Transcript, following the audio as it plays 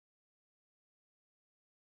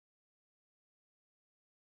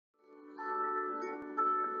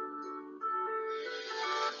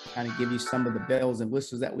kind of give you some of the bells and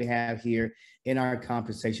whistles that we have here in our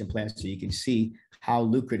compensation plan so you can see how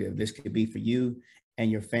lucrative this could be for you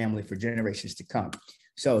and your family for generations to come.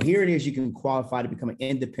 So here it is. You can qualify to become an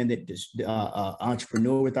independent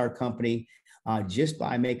entrepreneur with our company just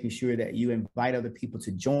by making sure that you invite other people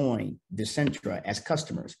to join DECENTRA as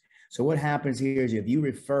customers. So what happens here is if you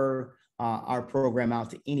refer our program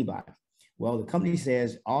out to anybody, well, the company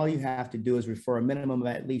says all you have to do is refer a minimum of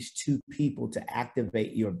at least 2 people to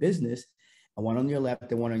activate your business, one on your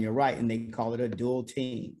left and one on your right, and they call it a dual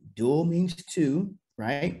team. Dual means 2,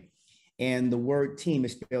 right? And the word team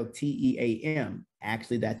is spelled T-E-A-M.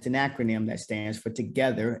 Actually, that's an acronym that stands for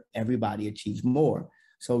Together, Everybody Achieves More.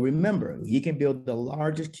 So remember, you can build the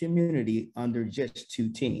largest community under just 2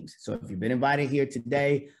 teams. So if you've been invited here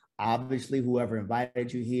today, obviously, whoever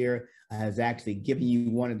invited you here has actually given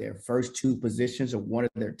you one of their first 2 positions or one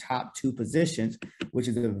of their top 2 positions, which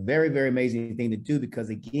is a very, very amazing thing to do because,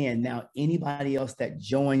 again, now anybody else that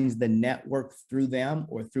joins the network through them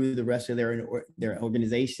or through the rest of their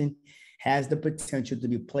organization has the potential to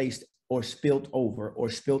be placed or spilt over or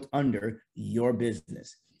spilt under your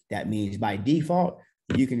business. That means by default,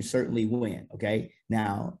 you can certainly win, okay?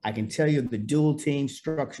 Now, I can tell you the dual team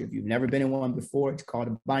structure. If you've never been in one before, it's called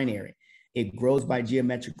a binary. It grows by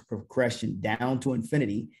geometric progression down to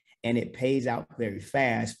infinity, and it pays out very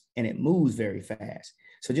fast, and it moves very fast.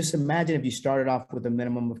 So just imagine if you started off with a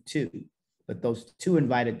minimum of 2, but those 2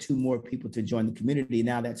 invited 2 more people to join the community.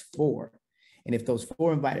 Now that's 4. And if those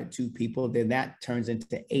 4 invited 2 people, then that turns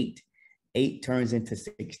into 8. 8 turns into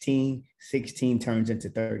 16. 16 turns into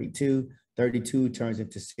 32. 32 turns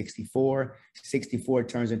into 64. 64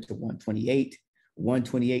 turns into 128.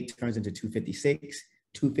 128 turns into 256.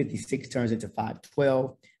 256 turns into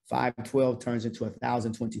 512. 512 turns into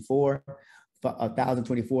 1,024.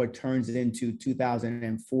 1,024 turns into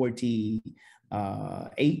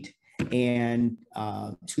 2,048. And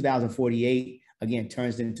 2,048 again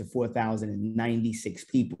turns into 4,096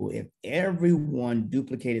 people. If everyone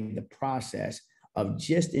duplicated the process of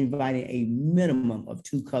just inviting a minimum of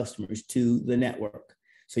 2 customers to the network.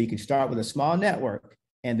 So you can start with a small network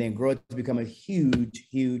and then grow it to become a huge,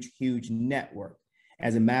 huge, huge network.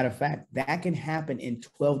 As a matter of fact, that can happen in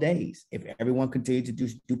 12 days if everyone continues to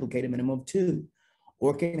duplicate a minimum of 2,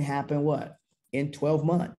 or it can happen what? In 12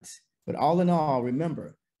 months. But all in all,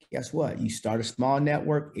 remember, guess what? You start a small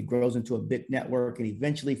network, it grows into a big network, and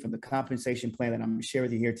eventually from the compensation plan that I'm going to share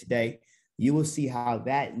with you here today, you will see how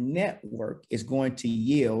that network is going to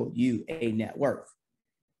yield you a net worth.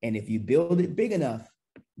 And if you build it big enough,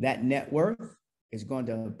 that net worth is going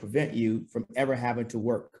to prevent you from ever having to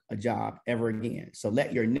work a job ever again. So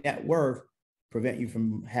let your net worth prevent you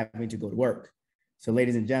from having to go to work. So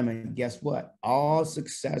ladies and gentlemen, guess what? All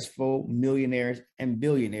successful millionaires and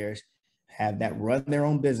billionaires that run their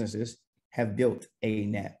own businesses have built a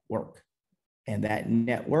network. And that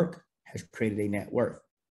network has created a net worth.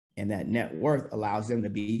 And that net worth allows them to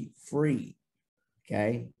be free,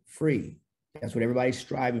 okay? Free. That's what everybody's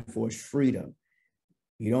striving for, is freedom.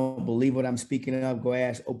 You don't believe what I'm speaking of? Go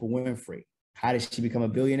ask Oprah Winfrey. How did she become a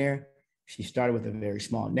billionaire? She started with a very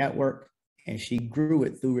small network, and she grew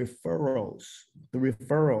it through referrals,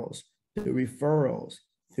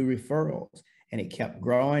 and it kept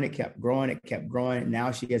growing, it kept growing, it kept growing.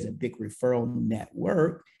 Now she has a big referral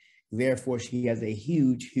network. Therefore, she has a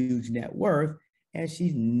huge, huge net worth, and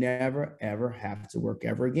she's never, ever have to work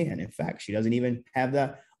ever again. In fact, she doesn't even have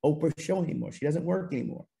the Oprah show anymore. She doesn't work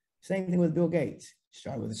anymore. Same thing with Bill Gates.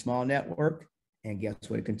 Started with a small network, and guess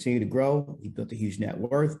what? It continued to grow. He built a huge net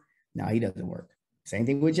worth. Now he doesn't work. Same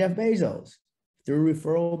thing with Jeff Bezos. Through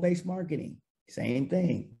referral-based marketing, same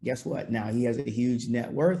thing. Guess what? Now he has a huge net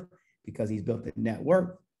worth because he's built a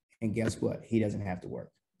network, and guess what? He doesn't have to work.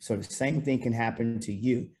 So the same thing can happen to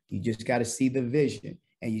you. You just got to see the vision,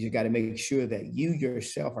 and you just got to make sure that you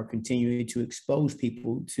yourself are continuing to expose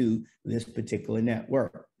people to this particular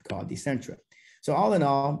network called DECENTRA. So all in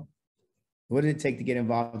all, what does it take to get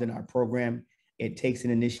involved in our program? It takes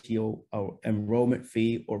an initial enrollment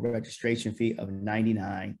fee or registration fee of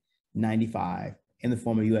 $99.95 in the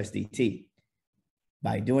form of USDT.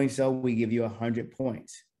 By doing so, we give you 100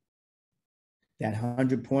 points. That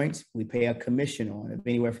 100 points, we pay a commission on of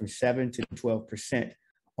anywhere from 7 to 12%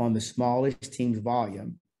 on the smallest team's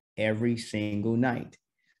volume every single night.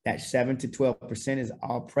 That 7 to 12% is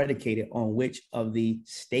all predicated on which of the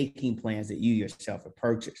staking plans that you yourself have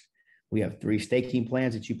purchased. We have 3 staking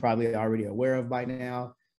plans that you probably are already aware of by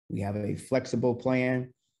now. We have a flexible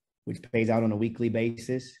plan, which pays out on a weekly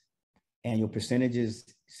basis. Annual percentage is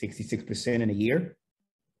 66% in a year.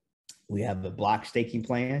 We have the block staking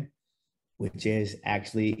plan, which is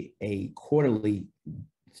actually a quarterly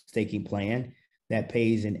staking plan that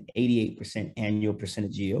pays an 88% annual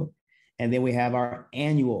percentage yield. And then we have our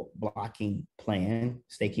annual blocking plan,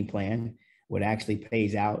 staking plan, what actually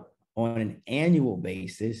pays out on an annual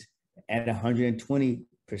basis at 120%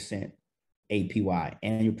 APY,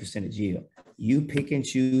 annual percentage yield. You pick and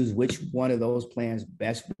choose which one of those plans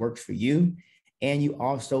best works for you. And you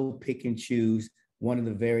also pick and choose one of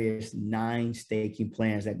the various 9 staking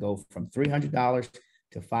plans that go from $300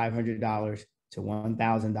 to $500 to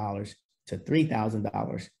 $1,000 to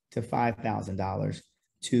 $3,000 to $5,000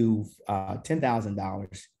 to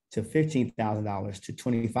 $10,000 to $15,000 to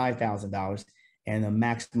 $25,000, and a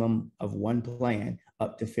maximum of one plan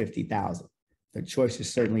up to $50,000. The choice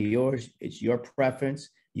is certainly yours. It's your preference.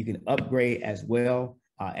 You can upgrade as well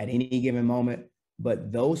at any given moment.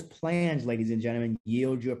 But those plans, ladies and gentlemen,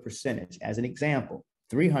 yield you a percentage. As an example,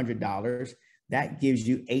 $300, that gives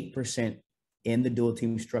you 8% in the dual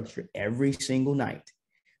team structure every single night.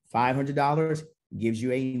 $500 gives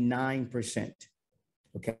you a 9%.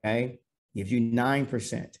 Okay, gives you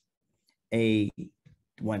 9%. A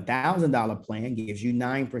 $1,000 plan gives you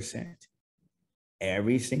 9%.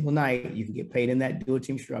 Every single night, you can get paid in that dual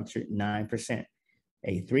team structure 9%.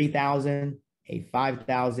 A $3,000, a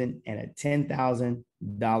 $5,000, and a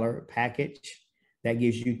 $10,000 package, that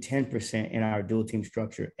gives you 10% in our dual team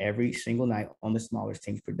structure every single night on the smallest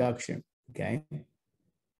team's production. Okay.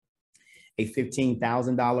 A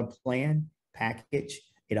 $15,000 plan package,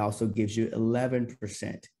 it also gives you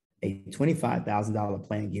 11%. A $25,000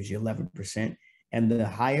 plan gives you 11%. And the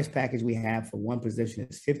highest package we have for one position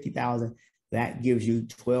is $50,000. That gives you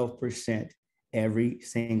 12% every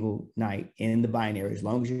single night in the binary. As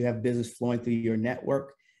long as you have business flowing through your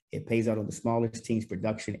network, it pays out on the smallest team's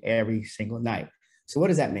production every single night. So what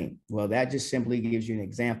does that mean? Well, that just simply gives you an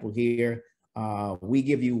example here. We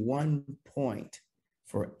give you 1 point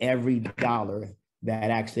for every dollar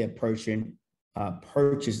that actually a person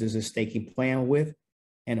purchases a staking plan with.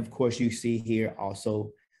 And of course, you see here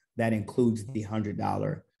also that includes the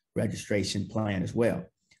 $100 registration plan as well.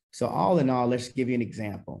 So all in all, let's give you an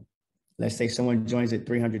example. Let's say someone joins at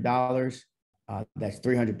 $300, that's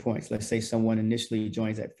 300 points. Let's say someone initially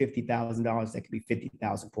joins at $50,000, that could be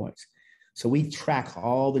 50,000 points. So we track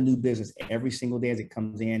all the new business every single day as it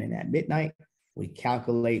comes in, and at midnight, we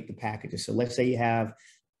calculate the packages. So let's say you have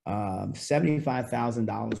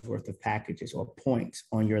 $75,000 worth of packages or points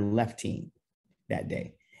on your left team that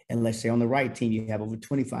day. And let's say on the right team, you have over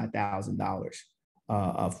 $25,000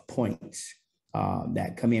 of points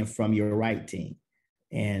that come in from your right team.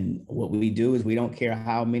 And what we do is we don't care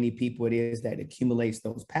how many people it is that accumulates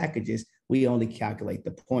those packages. We only calculate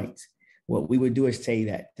the points. What we would do is say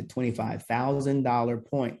that the $25,000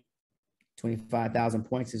 point, 25,000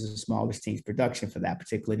 points is the smallest team's production for that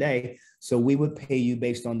particular day. So we would pay you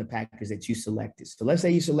based on the package that you selected. So let's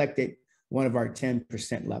say you selected one of our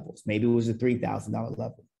 10% levels. Maybe it was a $3,000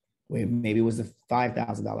 level. Maybe it was a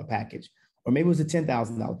 $5,000 package, or maybe it was a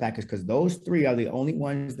 $10,000 package, because those three are the only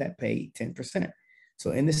ones that pay 10%.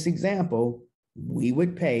 So in this example, we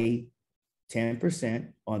would pay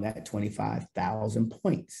 10% on that 25,000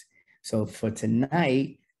 points. So for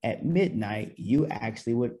tonight at midnight, you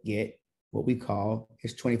actually would get what we call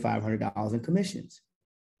is $2,500 in commissions.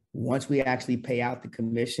 Once we actually pay out the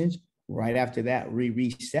commissions, right after that, we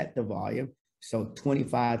reset the volume. So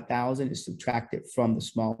 25,000 is subtracted from the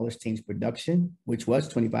smallest team's production, which was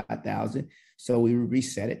 25,000. So we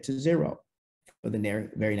reset it to 0 for the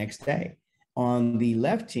very next day. On the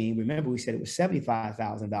left team, remember we said it was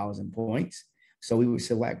 $75,000 in points. So we would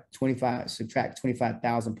subtract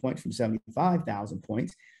 25,000 points from 75,000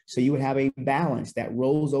 points. So you would have a balance that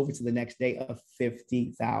rolls over to the next day of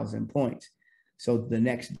 50,000 points. So the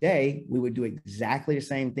next day, we would do exactly the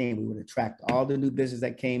same thing. We would attract all the new business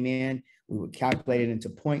that came in. We would calculate it into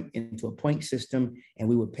a point system, and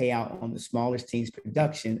we would pay out on the smallest team's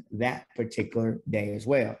production that particular day as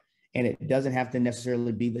well. And it doesn't have to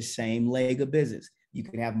necessarily be the same leg of business. You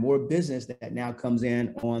can have more business that now comes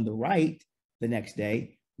in on the right the next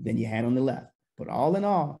day than you had on the left. But all in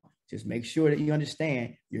all, just make sure that you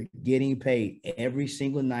understand you're getting paid every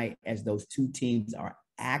single night as those two teams are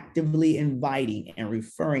actively inviting and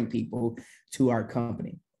referring people to our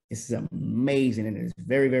company. This is amazing, and it's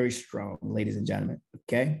very, very strong, ladies and gentlemen.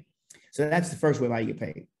 Okay, so that's the first way how you get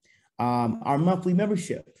paid. Our monthly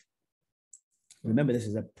membership. Remember, this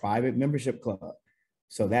is a private membership club.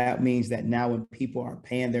 So that means that now when people are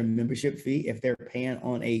paying their membership fee, if they're paying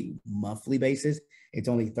on a monthly basis, it's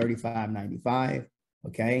only $35.95,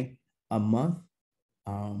 okay, a month.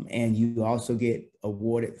 And you also get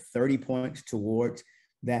awarded 30 points towards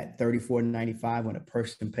that $34.95 when a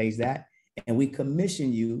person pays that. And we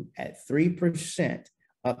commission you at 3%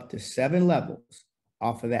 up to 7 levels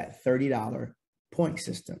off of that $30 point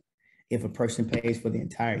system. If a person pays for the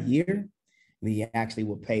entire year, we actually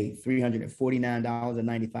will pay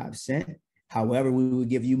 $349.95. However, we will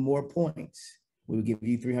give you more points. We will give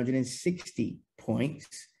you 360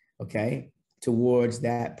 points, okay, towards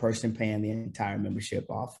that person paying the entire membership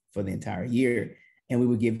off for the entire year. And we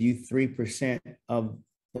will give you 3% of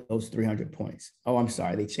those 300 points. Oh, I'm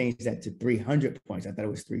sorry. They changed that to 300 points. I thought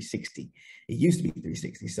it was 360. It used to be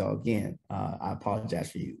 360. So again, I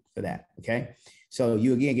apologize for you for that. Okay. So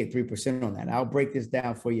you again get 3% on that. I'll break this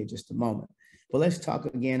down for you in just a moment. But let's talk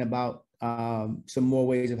again about some more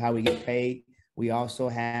ways of how we get paid. We also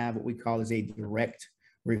have what we call as a direct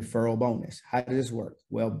referral bonus. How does this work?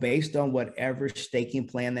 Well, based on whatever staking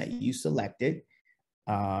plan that you selected,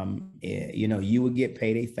 you would get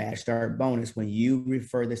paid a fast start bonus when you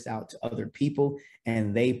refer this out to other people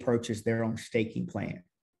and they purchase their own staking plan.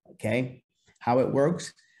 Okay. How it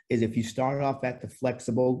works is if you start off at the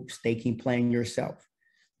flexible staking plan yourself,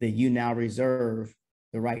 then you now reserve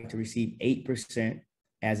the right to receive 8%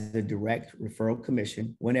 as a direct referral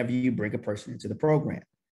commission whenever you bring a person into the program.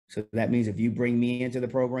 So that means if you bring me into the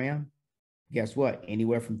program, guess what?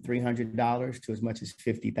 Anywhere from $300 to as much as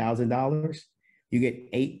 $50,000, you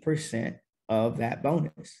get 8% of that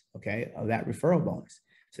bonus, okay, of that referral bonus.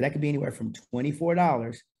 So that could be anywhere from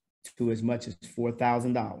 $24 to as much as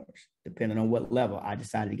 $4,000, depending on what level I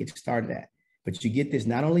decided to get started at. But you get this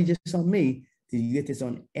not only just on me, you get this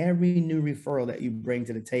on every new referral that you bring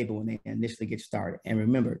to the table when they initially get started. And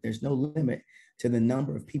remember, there's no limit to the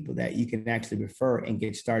number of people that you can actually refer and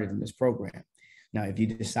get started in this program. Now, if you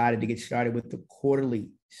decided to get started with the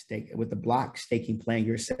quarterly stake, with the block staking plan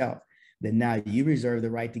yourself, then now you reserve the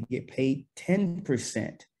right to get paid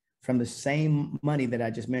 10% from the same money that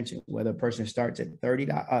I just mentioned, whether a person starts at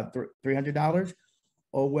 $300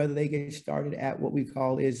 or whether they get started at what we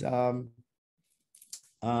call is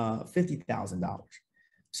 $50,000.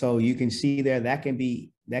 So you can see there that can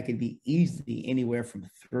be easily anywhere from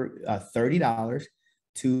 $30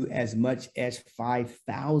 to as much as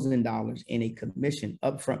 $5,000 in a commission,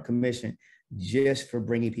 upfront commission, just for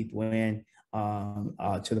bringing people in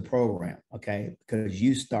to the program, okay? Because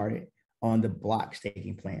you started on the block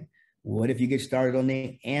staking plan. What if you get started on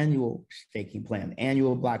the annual staking plan,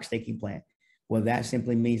 annual block staking plan? Well, that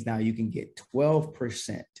simply means now you can get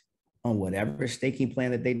 12% on whatever staking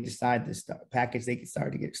plan that they decide to start, package they can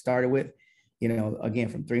start to get started with, again,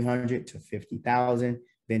 from 300 to 50,000,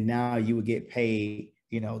 then now you would get paid,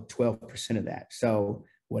 12% of that. So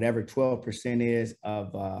whatever 12% is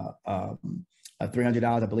of $300,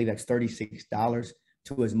 I believe that's $36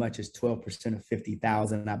 to as much as 12% of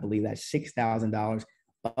 50,000. I believe that's $6,000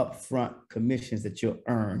 upfront commissions that you'll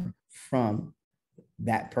earn from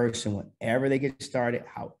that person whenever they get started,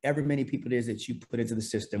 however many people it is that you put into the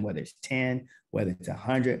system, whether it's 10, whether it's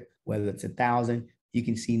 100, whether it's 1,000, you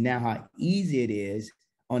can see now how easy it is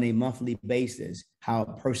on a monthly basis, how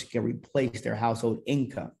a person can replace their household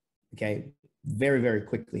income, okay? Very, very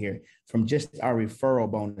quickly here from just our referral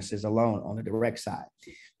bonuses alone on the direct side.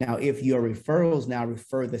 Now, if your referrals now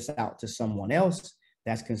refer this out to someone else,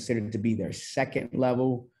 that's considered to be their second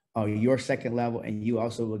level or your second level, and you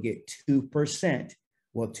also will get 2%.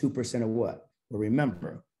 Well, 2% of what? Well,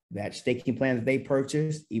 remember that staking plan that they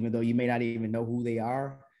purchased, even though you may not even know who they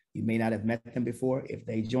are, you may not have met them before. If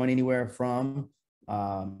they join anywhere from, a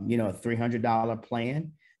 $300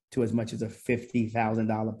 plan to as much as a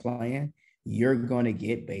 $50,000 plan, you're going to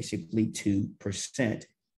get basically 2%.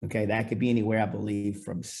 Okay, that could be anywhere, I believe,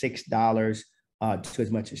 from $6 to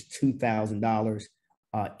as much as $2,000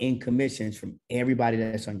 in commissions from everybody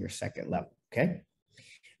that's on your second level. Okay.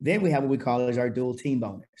 Then we have what we call as our dual team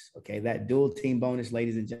bonus. Okay, that dual team bonus,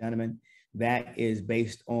 ladies and gentlemen, that is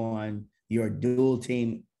based on your dual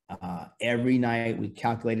team. Every night we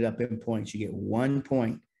calculate it up in points. You get 1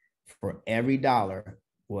 point for every dollar,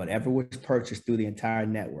 whatever was purchased through the entire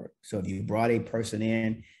network. So if you brought a person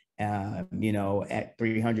in, at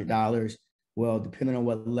 $300, well, depending on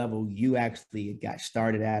what level you actually got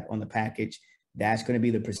started at on the package, that's going to be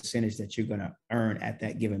the percentage that you're going to earn at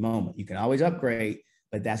that given moment. You can always upgrade,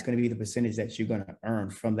 but that's going to be the percentage that you're going to earn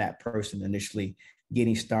from that person initially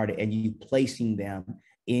getting started and you placing them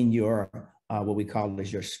in your, what we call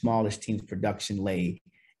as your smallest team's production leg,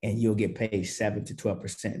 and you'll get paid 7 to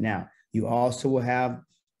 12%. Now, you also will have,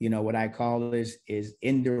 what I call is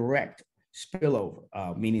indirect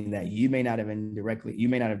spillover, meaning that you may not have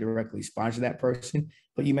directly sponsored that person,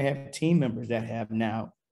 but you may have team members that have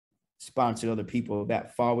now sponsored other people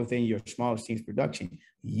that fall within your smallest team's production.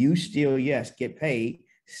 You still, yes, get paid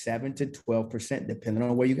 7 to 12%, depending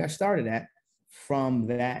on where you got started at, from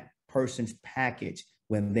that person's package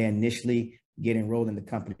when they initially get enrolled in the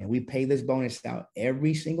company. And we pay this bonus out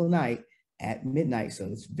every single night at midnight. So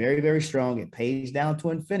it's very, very strong. It pays down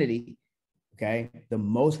to infinity. Okay. The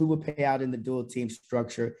most we would pay out in the dual team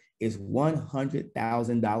structure is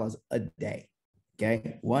 $100,000 a day.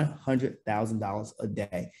 Okay. $100,000 a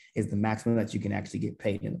day is the maximum that you can actually get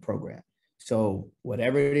paid in the program. So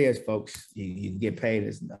whatever it is, folks, you get paid.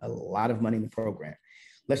 There's a lot of money in the program.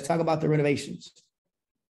 Let's talk about the renovations.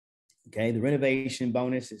 Okay. The renovation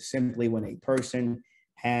bonus is simply when a person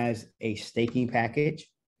has a staking package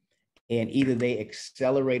and either they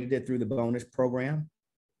accelerated it through the bonus program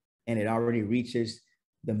and it already reaches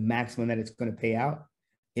the maximum that it's going to pay out.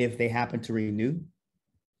 If they happen to renew,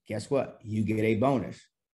 guess what? You get a bonus.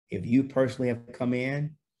 If you personally have come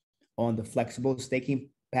in on the flexible staking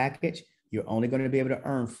package, you're only going to be able to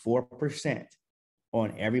earn 4%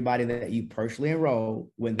 on everybody that you personally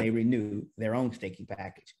enroll when they renew their own staking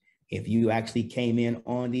package. If you actually came in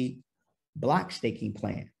on the block staking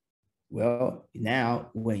plan, well,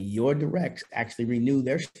 now when your directs actually renew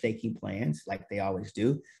their staking plans, like they always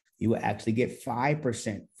do, you will actually get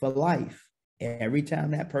 5% for life. Every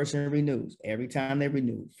time that person renews, every time they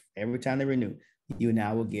renew, you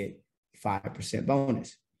now will get 5%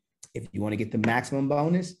 bonus. If you want to get the maximum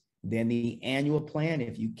bonus, then the annual plan,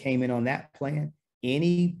 if you came in on that plan,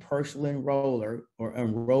 any personal enroller or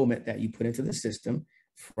enrollment that you put into the system,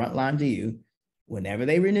 frontline to you, whenever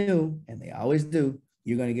they renew, and they always do,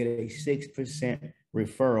 you're going to get a 6%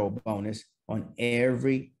 referral bonus on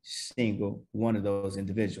every single one of those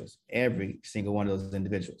individuals,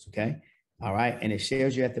 okay? All right, and it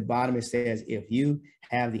shows you at the bottom, it says, if you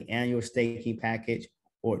have the annual staking package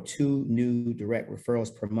or 2 new direct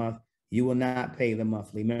referrals per month, you will not pay the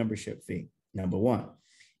monthly membership fee, number 1.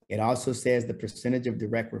 It also says the percentage of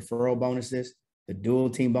direct referral bonuses, the dual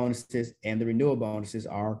team bonuses, and the renewal bonuses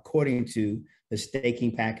are according to the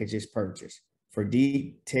staking packages purchased. For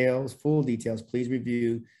details, full details, please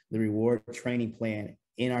review the reward training plan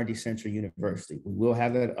in our DECENTRA University. We will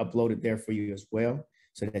have that uploaded there for you as well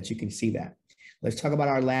so that you can see that. Let's talk about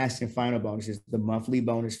our last and final bonuses, the monthly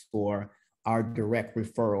bonus for our direct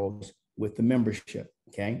referrals with the membership,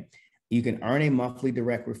 okay? You can earn a monthly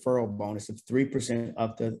direct referral bonus of 3%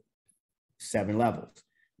 up to 7 levels.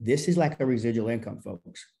 This is like a residual income,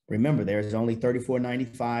 folks. Remember, there's only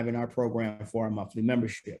 $34.95 in our program for our monthly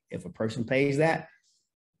membership. If a person pays that,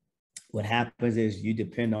 what happens is you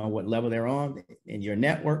depend on what level they're on in your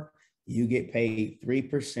network, you get paid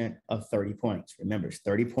 3% of 30 points. Remember, it's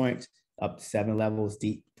 30 points up to 7 levels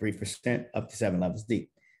deep, 3% up to 7 levels deep.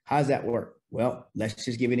 How does that work? Well, let's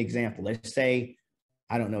just give you an example. Let's say,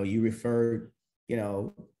 I don't know, you referred,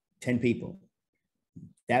 10 people.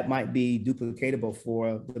 That might be duplicatable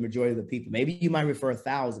for the majority of the people. Maybe you might refer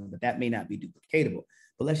 1,000, but that may not be duplicatable.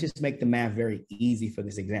 But let's just make the math very easy for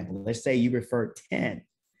this example. Let's say you referred 10,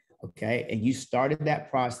 okay? And you started that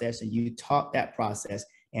process and you taught that process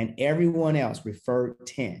and everyone else referred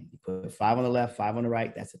 10. You put 5 on the left, 5 on the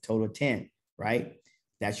right, that's a total of 10, right?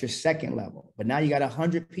 That's your second level. But now you got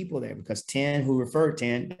 100 people there because 10 who referred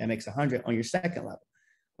 10, that makes 100 on your second level.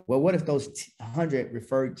 Well, what if those 100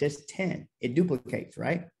 referred just 10? It duplicates,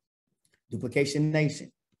 right? Duplication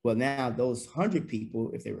nation. Well, now those 100 people,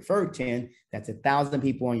 if they referred 10, that's 1,000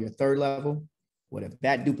 people on your third level. What if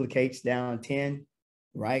that duplicates down 10,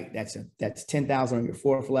 right? That's 10,000 on your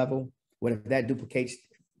fourth level. What if that duplicates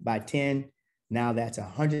by 10? Now that's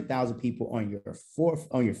 100,000 people on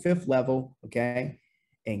your fifth level, okay?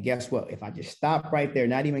 And guess what? If I just stop right there,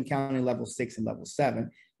 not even counting level 6 and level 7,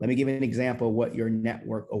 let me give you an example of what your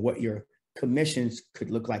network or what your commissions could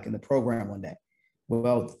look like in the program one day.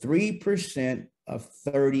 Well, 3% of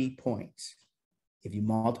 30 points. If you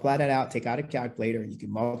multiply that out, take out a calculator and you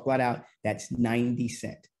can multiply it out, that's 90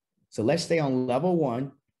 cents. So let's say on level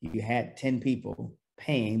 1, you had 10 people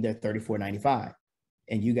paying their $34.95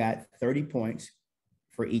 and you got 30 points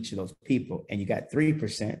for each of those people and you got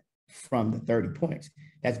 3% from the 30 points.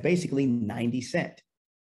 That's basically 90 cents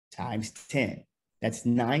times 10. That's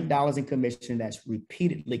 $9 in commission that's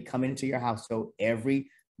repeatedly coming into your household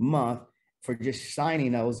every month for just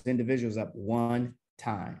signing those individuals up one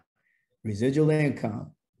time. Residual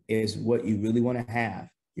income is what you really want to have.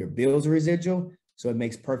 Your bills are residual, so it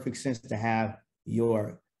makes perfect sense to have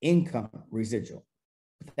your income residual.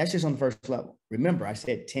 That's just on the first level. Remember, I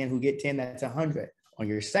said 10 who get 10, that's 100 on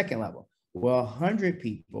your second level. Well, 100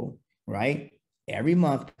 people, right, every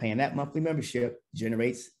month paying that monthly membership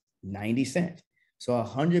generates 90 cents. So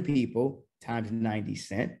 100 people times 90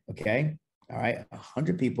 cents, okay? All right,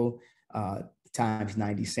 100 people times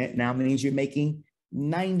 90 cents now means you're making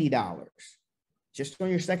 $90 just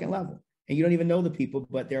on your second level. and you don't even know the people,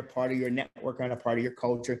 but they're part of your network and a part of your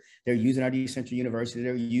culture. They're using our DECENTRA University.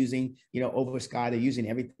 They're using, Over Sky. They're using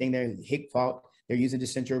everything. They're HICFALT. They're using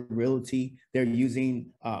DECENTRA Realty. They're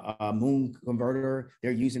using a Moon Converter.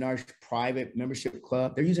 They're using our private membership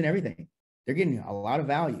club. They're using everything. They're getting a lot of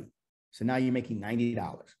value. So now you're making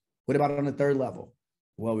 $90. What about on the third level?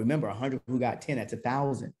 Well, remember 100 who got 10, that's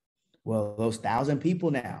 1,000. Well, those 1,000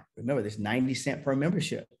 people now, remember there's 90 cents per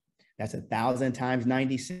membership. That's 1,000 times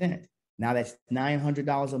 90 cents. Now that's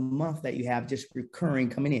 $900 a month that you have just recurring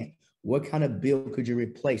coming in. What kind of bill could you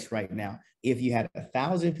replace right now if you had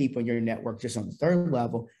 1,000 people in your network just on the third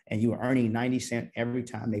level and you were earning 90 cents every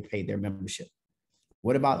time they paid their membership?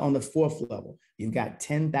 What about on the fourth level? You've got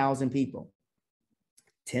 10,000 people.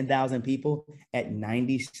 10,000 people at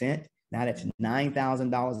 90 cents. Now that's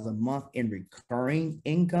 $9,000 a month in recurring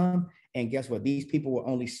income. And guess what? These people were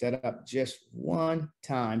only set up just one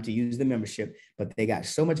time to use the membership, but they got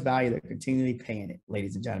so much value, they're continually paying it,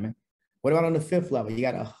 ladies and gentlemen. What about on the fifth level? You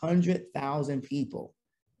got 100,000 people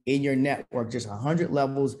in your network, just 100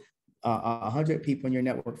 levels, 100 people in your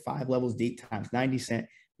network, 5 levels deep times 90 cents.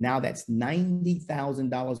 Now that's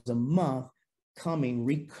 $90,000 a month coming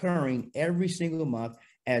recurring every single month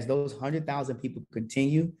as those 100,000 people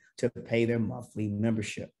continue to pay their monthly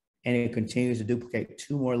membership. And it continues to duplicate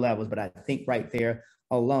 2 more levels. But I think right there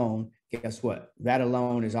alone, guess what? That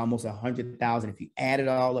alone is almost 100,000. If you add it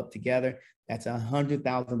all up together, that's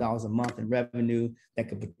 $100,000 a month in revenue that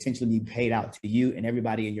could potentially be paid out to you and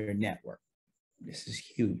everybody in your network. This is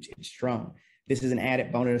huge. It's strong. This is an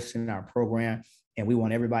added bonus in our program. And we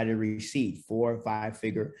want everybody to receive 4 or 5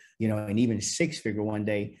 figure, and even 6 figure one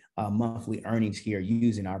day monthly earnings here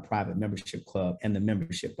using our private membership club and the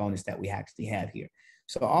membership bonus that we actually have here.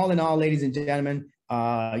 So all in all, ladies and gentlemen,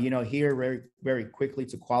 here very, very quickly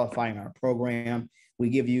to qualifying our program, we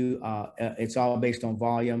give you, it's all based on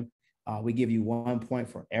volume. We give you 1 point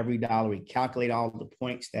for every dollar. We calculate all the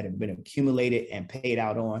points that have been accumulated and paid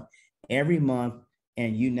out on every month,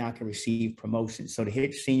 and you now can receive promotions. So to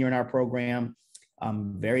hit senior in our program,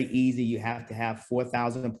 very easy. You have to have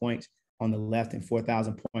 4,000 points on the left and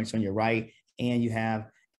 4,000 points on your right, and you have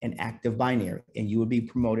an active binary, and you will be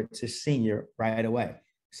promoted to senior right away.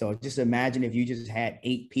 So just imagine if you just had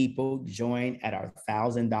 8 people join at our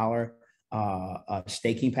 $1,000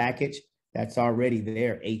 staking package. That's already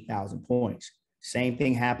there, 8,000 points. Same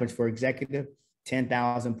thing happens for executive,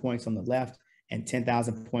 10,000 points on the left and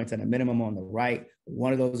 10,000 points at a minimum on the right.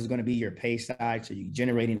 One of those is going to be your pay side, so you're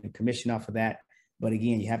generating a commission off of that. But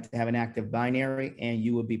again, you have to have an active binary, and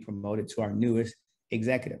you will be promoted to our newest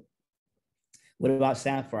executive. What about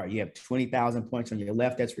Sapphire? You have 20,000 points on your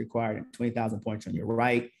left that's required and 20,000 points on your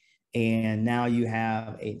right. And now you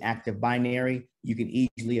have an active binary. You can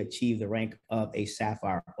easily achieve the rank of a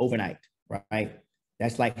Sapphire overnight, right?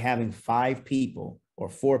 That's like having 5 people or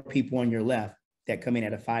 4 people on your left that come in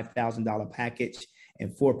at a $5,000 package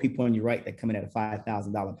and 4 people on your right that come in at a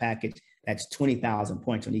 $5,000 package. That's 20,000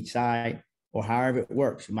 points on each side, or however it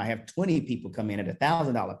works. You might have 20 people come in at a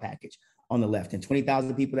 $1,000 package on the left and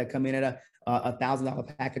 20,000 people that come in at a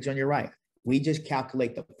 $1,000 package on your right. We just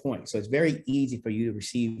calculate the points. So it's very easy for you to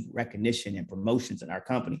receive recognition and promotions in our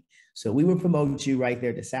company. So we will promote you right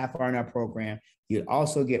there to Sapphire in our program. You'd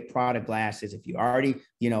also get product glasses. If you already,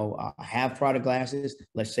 have product glasses,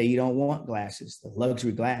 let's say you don't want glasses, the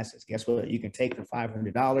luxury glasses, guess what? You can take the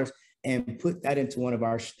 $500 and put that into one of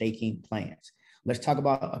our staking plans. Let's talk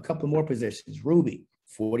about a couple more positions. Ruby,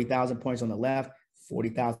 40,000 points on the left,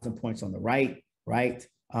 40,000 points on the right, right?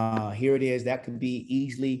 Here it is. That could be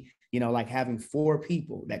easily, like having 4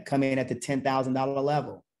 people that come in at the $10,000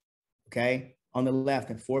 level, okay, on the left,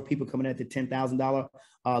 and 4 people coming in at the $10,000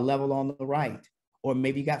 level on the right. Or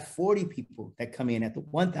maybe you got 40 people that come in at the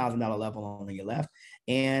 $1,000 level on your left,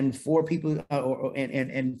 and 4 people,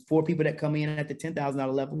 and 4 people that come in at the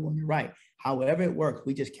 $10,000 level on your right. However it works,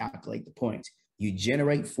 we just calculate the points. You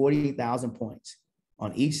generate 40,000 points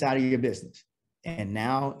on each side of your business. And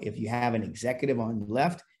now if you have an executive on your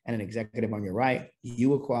left and an executive on your right, you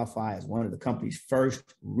will qualify as one of the company's first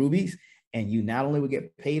rubies. And you not only will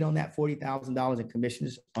get paid on that $40,000 in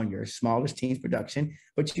commissions on your smallest team's production,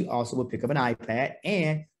 but you also will pick up an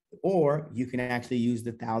iPad, or you can actually use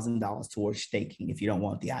the $1,000 towards staking if you don't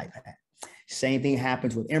want the iPad. Same thing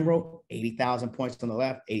happens with Emerald, 80,000 points on the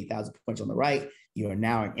left, 80,000 points on the right. You are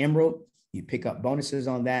now an Emerald. You pick up bonuses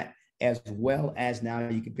on that, as well as now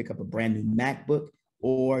you can pick up a brand new MacBook,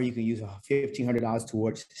 or you can use $1,500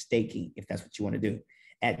 towards staking if that's what you want to do.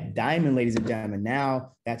 At Diamond, ladies and gentlemen,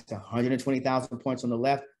 now that's 120,000 points on the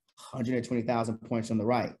left, 120,000 points on the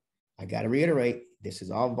right. I got to reiterate, this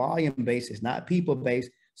is all volume based. It's not people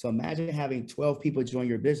based. So imagine having 12 people join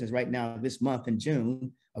your business right now this month in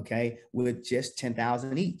June, okay, with just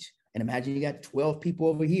 10,000 each. And imagine you got 12 people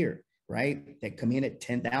over here, right, that come in at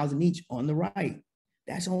 10,000 each on the right.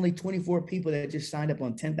 That's only 24 people that just signed up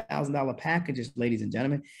on $10,000 packages, ladies and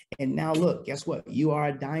gentlemen. And now look, guess what? You are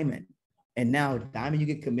a diamond. And now diamond, you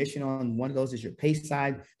get commission on one of those as your pay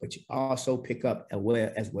side, but you also pick up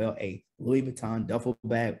as well a Louis Vuitton duffel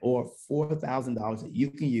bag or $4,000 that you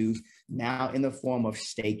can use now in the form of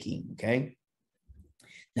staking, okay?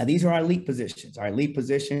 Now, these are our elite positions. Our elite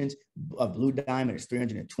positions of blue diamond is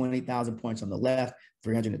 320,000 points on the left,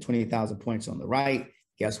 320,000 points on the right.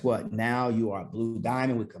 Guess what? Now you are a blue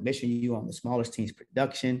diamond. We commission you on the smallest team's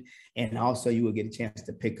production. And also you will get a chance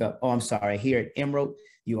to pick up, here at Emerald,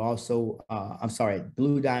 you also, at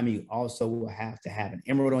blue diamond, you also will have to have an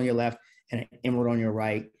emerald on your left and an emerald on your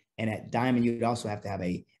right. And at diamond, you'd also have to have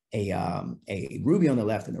a ruby on the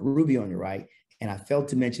left and a ruby on your right. And I failed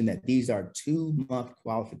to mention that these are 2-month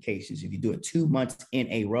qualifications. If you do it 2 months in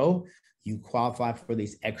a row, you qualify for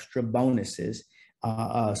these extra bonuses,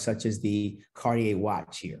 such as the Cartier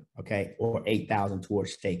watch here, okay, or 8,000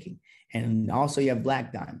 towards staking. And also you have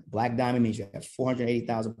black diamond. Black diamond means you have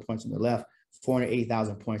 480,000 points on the left,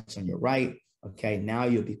 480,000 points on your right. Okay, now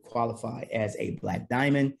you'll be qualified as a black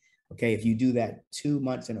diamond. Okay, if you do that 2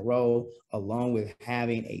 months in a row, along with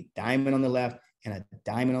having a diamond on the left and a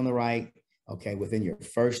diamond on the right, okay, within your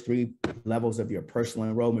first 3 levels of your personal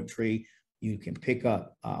enrollment tree, you can pick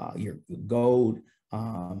up your gold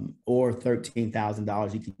or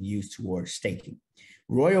 $13,000 you can use towards staking.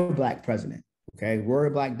 Royal Black President, okay,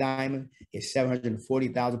 Royal Black Diamond is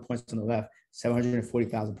 740,000 points on the left,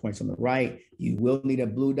 740,000 points on the right. You will need a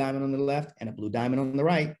blue diamond on the left and a blue diamond on the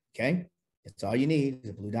right, okay? That's all you need is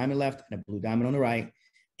a blue diamond left and a blue diamond on the right.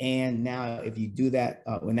 And now if you do that,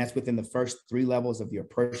 when that's within the first 3 levels of your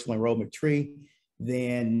personal enrollment tree,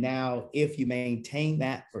 then now if you maintain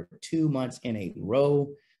that for 2 months in a row,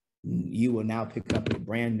 you will now pick up a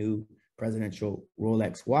brand new presidential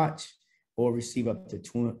Rolex watch or receive up to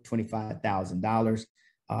 $25,000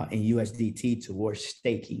 in USDT towards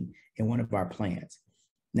staking in one of our plans.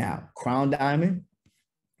 Now, Crown Diamond,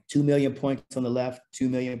 2 million points on the left, 2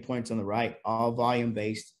 million points on the right, all volume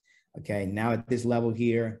based. Okay, now at this level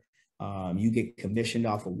here, you get commissioned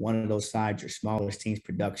off of one of those sides, your smallest team's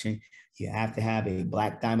production. You have to have a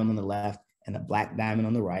black diamond on the left and a black diamond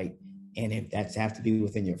on the right. And if that's have to be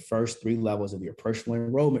within your first 3 levels of your personal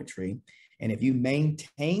enrollment tree. And if you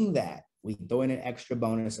maintain that, we throw in an extra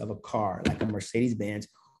bonus of a car like a Mercedes-Benz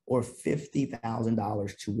or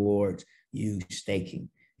 $50,000 towards you staking.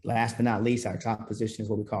 Last but not least, our top position is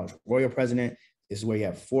what we call Royal President. This is where you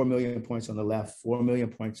have 4 million points on the left, 4 million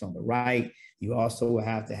points on the right. You also will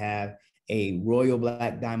have to have a Royal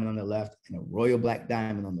Black Diamond on the left and a Royal Black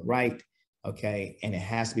Diamond on the right. Okay, and it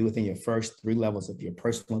has to be within your first 3 levels of your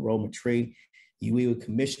personal enrollment tree. We will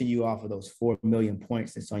commission you off of those 4 million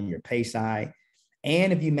points that's on your pay side.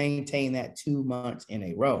 And if you maintain that 2 months in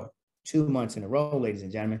a row, 2 months in a row, ladies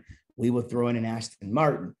and gentlemen, we will throw in an Aston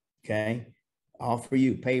Martin, okay? All for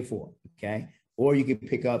you, paid for, okay? Or you can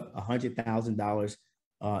pick up $100,000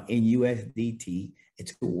 in USDT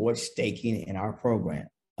towards staking in our program.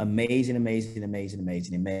 Amazing, amazing, amazing,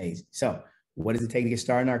 amazing, amazing. So what does it take to get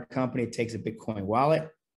started in our company? It takes a Bitcoin wallet.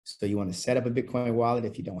 So you want to set up a Bitcoin wallet.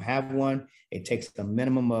 If you don't have one, it takes a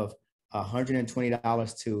minimum of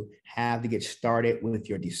 $120 to get started with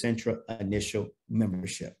your DECENTRA initial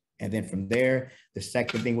membership. And then from there, the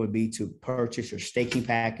second thing would be to purchase your staking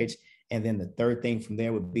package. And then the third thing from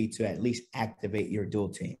there would be to at least activate your dual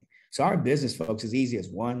team. So our business, folks, is easy as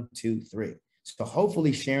 1, 2, 3. So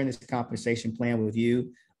hopefully sharing this compensation plan with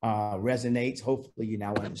you resonates. Hopefully you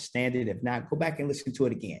now understand it. If not, go back and listen to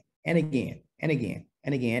it again and again and again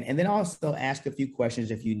and again. And then also ask a few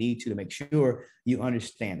questions if you need to make sure you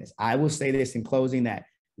understand this. I will say this in closing, that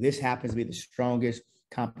this happens to be the strongest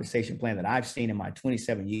compensation plan that I've seen in my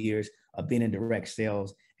 27 years of being in direct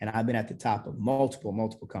sales. And I've been at the top of multiple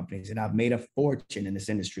companies, and I've made a fortune in this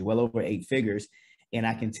industry, well over 8 figures. And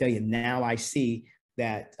I can tell you now I see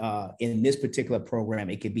that in this particular program,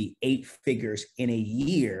 it could be 8 figures in a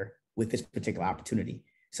year with this particular opportunity.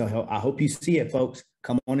 So I hope you see it, folks.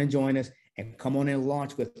 Come on and join us, and come on and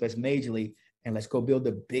launch with us majorly. And let's go build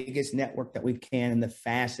the biggest network that we can and the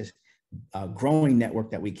fastest growing network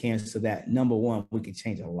that we can, so that number one, we can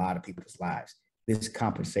change a lot of people's lives. This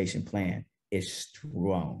compensation plan is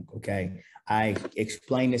strong, okay? I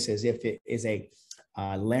explain this as if it is a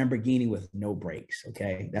Lamborghini with no brakes,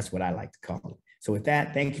 okay? That's what I like to call it. So with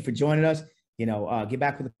that, thank you for joining us. get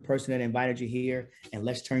back with the person that invited you here, and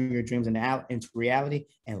let's turn your dreams into reality,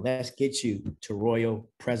 and let's get you to Royal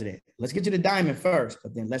President. Let's get you to Diamond first,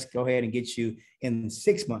 but then let's go ahead and get you in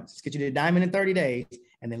 6 months. Let's get you to Diamond in 30 days,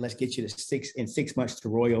 and then let's get you to 6 months to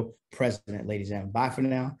Royal President, ladies and gentlemen. Bye for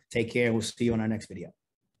now. Take care. We'll see you on our next video.